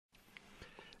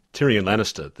Tyrion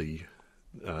Lannister, the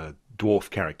dwarf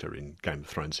character in Game of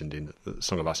Thrones and in the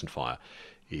Song of Ice and Fire,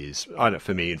 is, I don't know,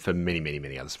 for me and for many, many,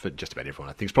 many others, for just about everyone,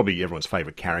 I think it's probably everyone's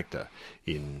favourite character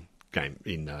in Game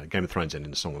of Thrones and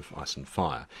in the Song of Ice and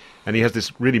Fire. And he has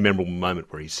this really memorable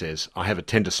moment where he says, "I have a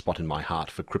tender spot in my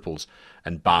heart for cripples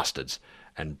and bastards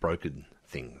and broken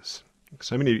things."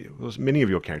 So many of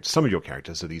your characters, some of your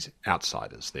characters are these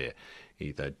outsiders. They're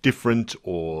either different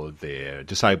or they're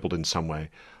disabled in some way,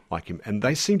 like him. And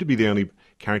they seem to be the only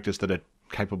characters that are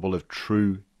capable of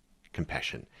true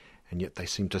compassion, and yet they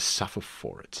seem to suffer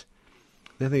for it.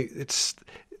 Is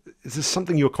this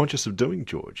something you're conscious of doing,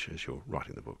 George, as you're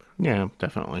writing the book? Yeah,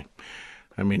 definitely.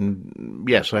 I mean,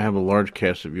 yes, I have a large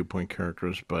cast of viewpoint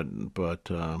characters, but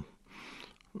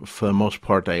for the most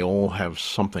part, they all have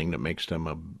something that makes them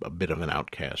a bit of an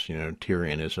outcast. You know,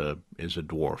 Tyrion is a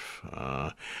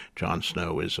dwarf. Jon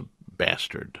Snow is a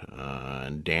bastard,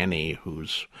 and Dany,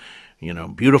 who's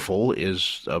beautiful,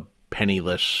 is a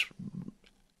penniless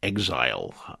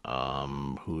exile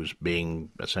who's being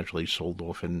essentially sold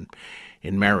off in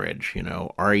marriage.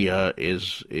 Arya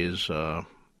is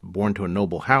born to a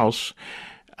noble house,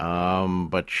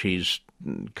 but she's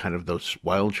kind of this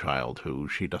wild child who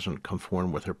she doesn't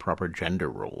conform with her proper gender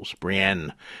roles.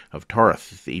 Brienne of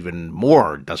Tarth even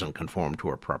more doesn't conform to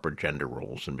her proper gender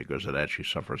roles, and because of that she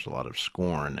suffers a lot of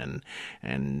scorn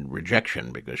and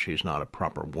rejection because she's not a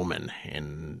proper woman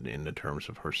in the terms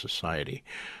of her society.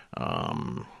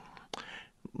 Sam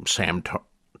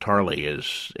Tarly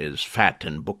is fat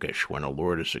and bookish when a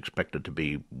lord is expected to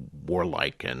be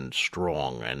warlike and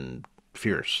strong and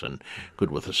fierce and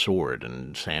good with a sword,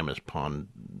 and Sam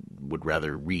would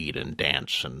rather read and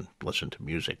dance and listen to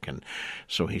music, and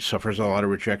so he suffers a lot of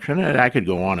rejection. And I could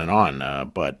go on and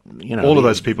on, but all of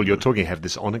those people you're talking have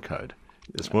this honor code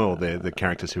as well. They're the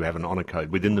characters who have an honor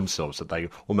code within themselves that they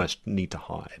almost need to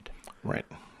hide. Right.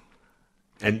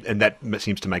 And that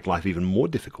seems to make life even more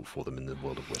difficult for them in the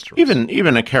world of Westeros.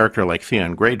 Even a character like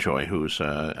Theon Greyjoy, who's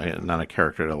not a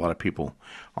character that a lot of people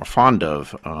are fond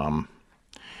of,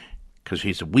 because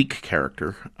he's a weak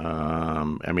character.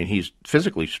 I mean, he's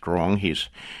physically strong. He's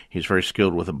very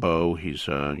skilled with a bow. He's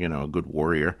a good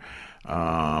warrior.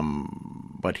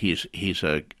 But he's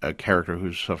a character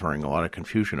who's suffering a lot of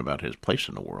confusion about his place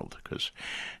in the world because,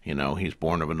 he's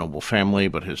born of a noble family,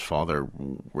 but his father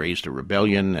raised a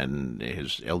rebellion, and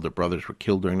his elder brothers were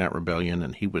killed during that rebellion,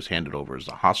 and he was handed over as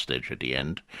a hostage at the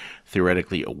end.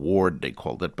 Theoretically, a ward, they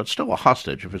called it, but still a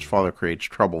hostage. If his father creates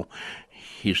trouble,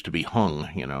 he's to be hung,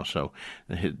 so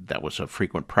that was a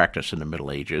frequent practice in the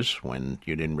Middle Ages when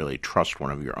you didn't really trust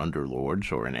one of your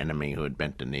underlords or an enemy who had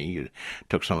bent the knee. You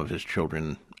took some of his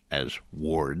children as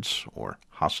wards or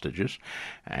hostages,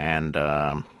 and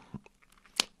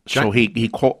so he's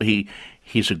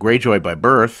a Greyjoy by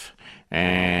birth,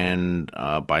 and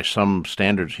by some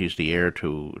standards he's the heir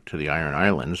to the Iron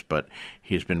Islands, but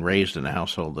he's been raised in the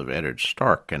household of Eddard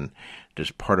Stark, and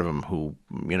there's part of him who,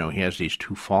 he has these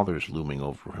two fathers looming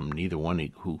over him, neither one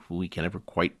who he can ever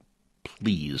quite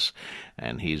please,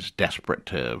 and he's desperate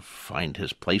to find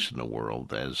his place in the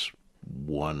world as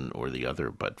one or the other,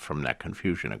 but from that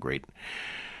confusion a great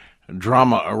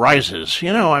drama arises.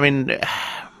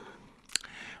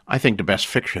 I think the best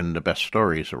fiction, the best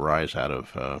stories arise out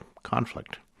of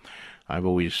conflict. I've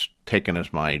always taken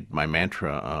as my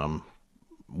mantra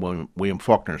William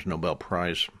Faulkner's Nobel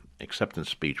Prize acceptance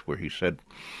speech, where he said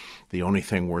the only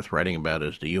thing worth writing about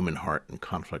is the human heart in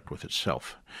conflict with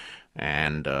itself.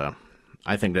 And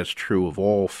I think that's true of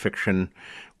all fiction,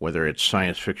 whether it's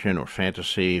science fiction or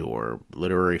fantasy or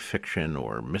literary fiction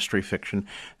or mystery fiction.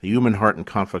 The human heart in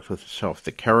conflict with itself,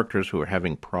 the characters who are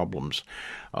having problems,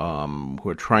 who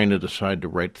are trying to decide the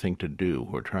right thing to do,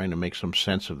 who are trying to make some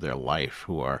sense of their life,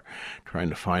 who are trying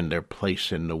to find their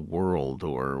place in the world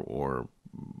or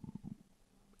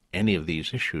any of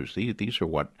these issues. These are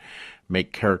what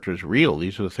make characters real.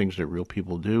 These are the things that real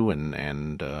people do,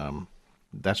 and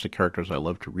that's the characters I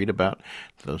love to read about.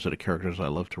 Those are the characters I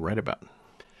love to write about.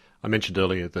 I mentioned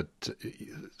earlier that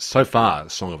so far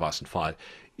Song of Ice and Fire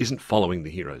isn't following the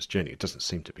hero's journey. It doesn't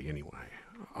seem to be anyway.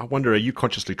 I wonder, are you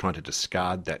consciously trying to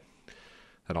discard that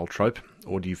old trope,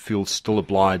 or do you feel still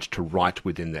obliged to write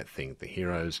within that thing? The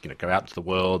heroes, go out into the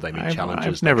world, they meet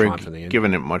challenges. I've never the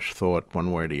given it much thought,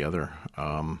 one way or the other.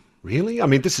 Really? I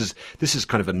mean, this is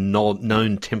kind of a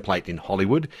known template in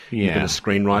Hollywood. Yeah. You've been a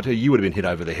screenwriter. You would have been hit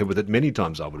over the head with it many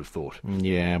times, I would have thought.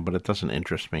 Yeah, but it doesn't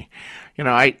interest me.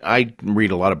 I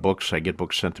read a lot of books. I get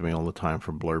books sent to me all the time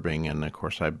for blurbing, and of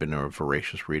course I've been a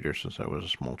voracious reader since I was a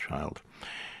small child.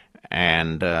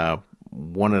 And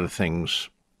one of the things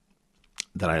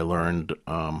that I learned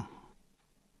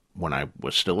when I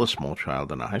was still a small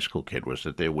child and a high school kid was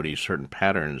that there were these certain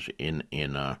patterns in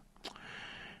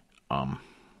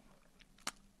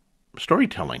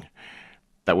storytelling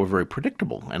that were very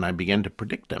predictable, and I began to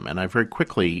predict them. And I very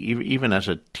quickly, even as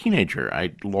a teenager,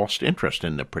 I lost interest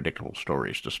in the predictable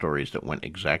stories, the stories that went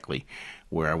exactly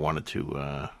where I wanted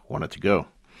to go.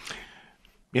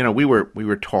 We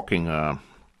were talking a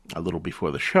little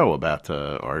before the show about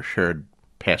our shared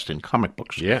past in comic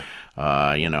books. Yeah.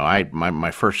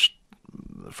 My first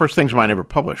things mine ever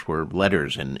published were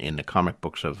letters in the comic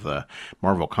books of the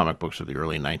Marvel comic books of the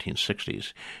early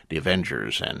 1960s, the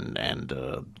Avengers and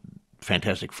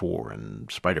Fantastic Four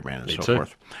and Spider-Man and Me so too.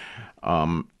 forth.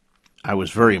 I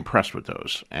was very impressed with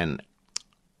those, and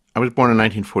I was born in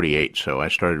 1948, so I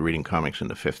started reading comics in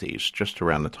the 50s, just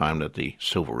around the time that the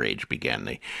Silver Age began.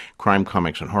 The crime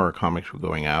comics and horror comics were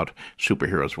going out.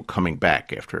 Superheroes were coming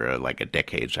back after like a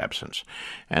decade's absence.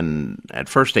 And at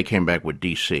first they came back with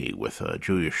DC, with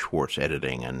Julius Schwartz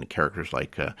editing, and characters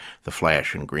like The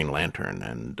Flash and Green Lantern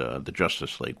and the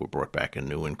Justice League were brought back in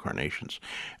new incarnations.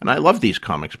 And I loved these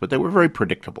comics, but they were very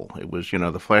predictable. It was,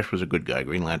 The Flash was a good guy,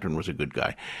 Green Lantern was a good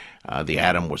guy, the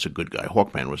Atom was a good guy,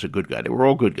 Hawkman was a good guy. They were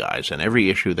all good guys, and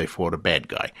every issue they fought a bad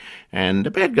guy. And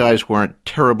the bad guys weren't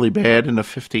terribly bad in the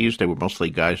 50s. They were mostly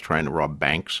guys trying to rob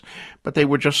banks, but they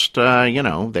were just,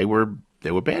 they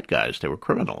were bad guys. They were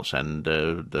criminals, and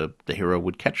the hero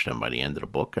would catch them by the end of the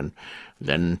book, and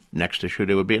then next issue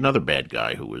there would be another bad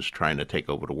guy who was trying to take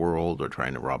over the world or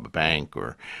trying to rob a bank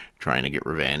or trying to get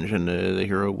revenge, and the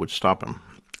hero would stop him.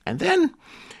 And then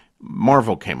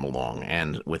Marvel came along,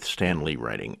 and with Stan Lee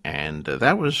writing, and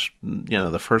that was,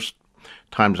 the first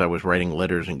times I was writing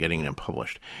letters and getting them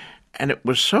published. And it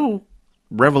was so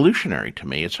revolutionary to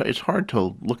me. It's hard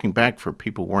to, looking back, for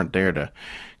people who weren't there to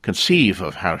conceive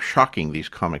of how shocking these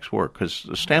comics were, because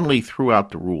Stan Lee threw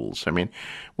out the rules. I mean,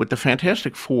 with the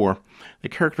Fantastic Four, the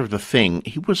character of the Thing,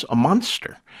 he was a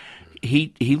monster.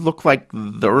 He looked like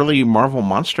the early Marvel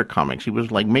monster comics. He was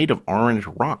like made of orange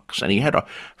rocks, and he had a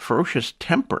ferocious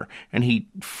temper, and he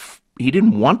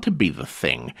didn't want to be the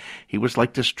Thing. He was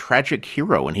like this tragic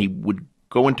hero, and he would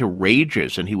go into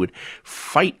rages, and he would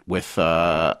fight with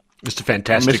Mr.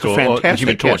 Fantastic, Mr. or Fantastic,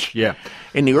 Human Torch. yes. Yeah.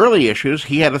 In the early issues,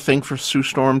 he had a thing for Sue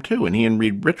Storm, too, and he and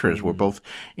Reed Richards were both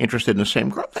interested in the same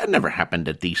girl. That never happened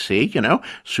at DC,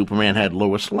 Superman had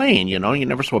Lois Lane, You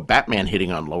never saw Batman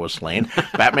hitting on Lois Lane.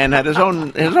 Batman had his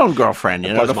own girlfriend,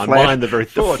 Blows The my Flash, mind, the very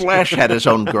thought. The Flash had his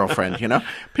own girlfriend,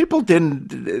 People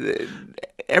didn't...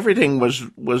 Everything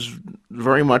was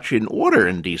very much in order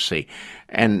in DC.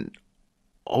 And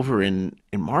over in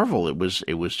Marvel, it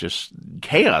was just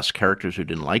chaos. Characters who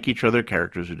didn't like each other,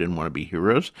 characters who didn't want to be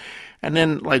heroes. And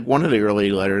then, like, one of the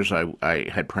early letters I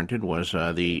had printed was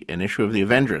an issue of the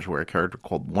Avengers, where a character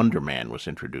called Wonder Man was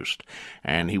introduced.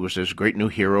 And he was this great new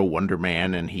hero, Wonder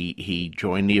Man, and he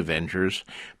joined the Avengers,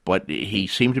 but he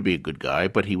seemed to be a good guy,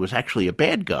 but he was actually a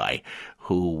bad guy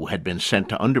who had been sent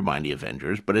to undermine the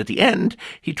Avengers. But at the end,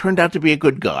 he turned out to be a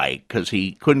good guy, because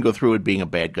he couldn't go through it being a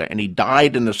bad guy, and he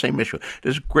died in the same issue.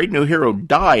 This great new hero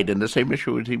died in the same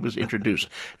issue as he was introduced.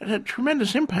 It had a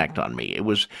tremendous impact on me. It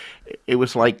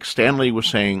was like Stan Lee was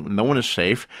saying, no one is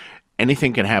safe.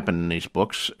 Anything can happen in these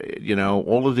books.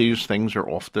 All of these things are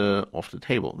off the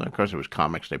table. And of course, it was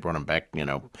comics. They brought him back,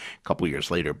 a couple of years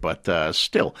later. But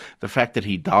still, the fact that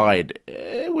he died,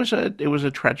 it was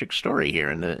a tragic story here.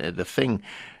 And the Thing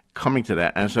coming to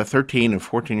that, as a 13 and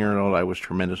 14-year-old, I was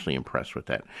tremendously impressed with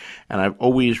that. And I've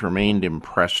always remained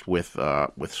impressed with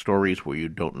stories where you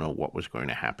don't know what was going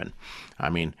to happen. I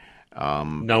mean,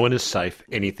 no one is safe.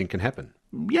 Anything can happen.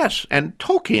 Yes, and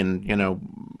Tolkien,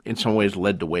 in some ways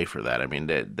led the way for that. I mean,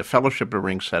 the Fellowship of the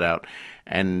Ring set out,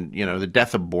 and, the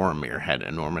death of Boromir had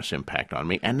enormous impact on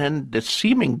me. And then the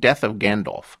seeming death of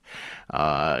Gandalf,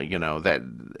 that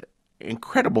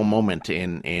incredible moment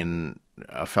in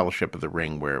a Fellowship of the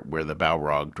Ring where the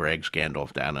Balrog drags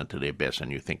Gandalf down into the abyss,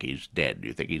 and you think he's dead.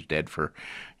 You think he's dead for,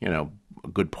 a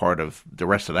good part of the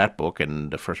rest of that book and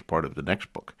the first part of the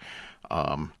next book.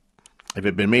 If it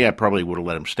had been me, I probably would have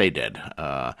let him stay dead,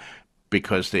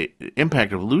 because the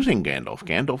impact of losing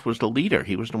Gandalf was the leader.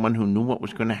 He was the one who knew what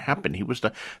was going to happen. He was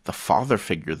the father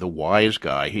figure, the wise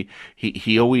guy.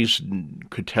 He always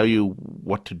could tell you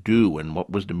what to do and what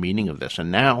was the meaning of this.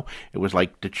 And now it was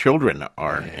like the children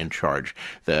are in charge.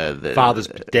 The Father's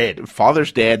dead.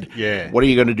 Father's dead. Yeah. What are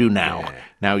you going to do now? Yeah.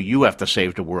 Now you have to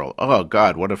save the world. Oh,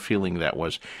 God, what a feeling that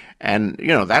was. And,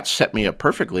 that set me up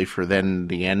perfectly for then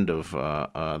the end of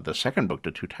the second book,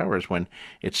 The Two Towers, when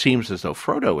it seems as though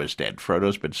Frodo is dead.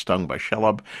 Frodo's been stung by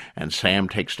Shelob, and Sam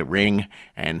takes the ring,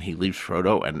 and he leaves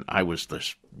Frodo, and I was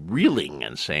this reeling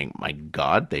and saying, my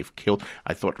God, they've killed,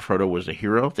 I thought Frodo was a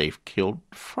hero. They've killed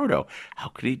Frodo. How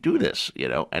could he do this?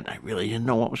 And I really didn't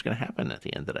know what was going to happen at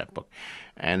the end of that book.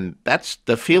 And that's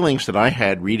the feelings that I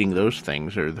had reading those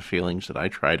things, are the feelings that I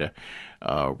try to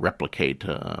replicate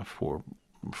for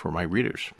my readers.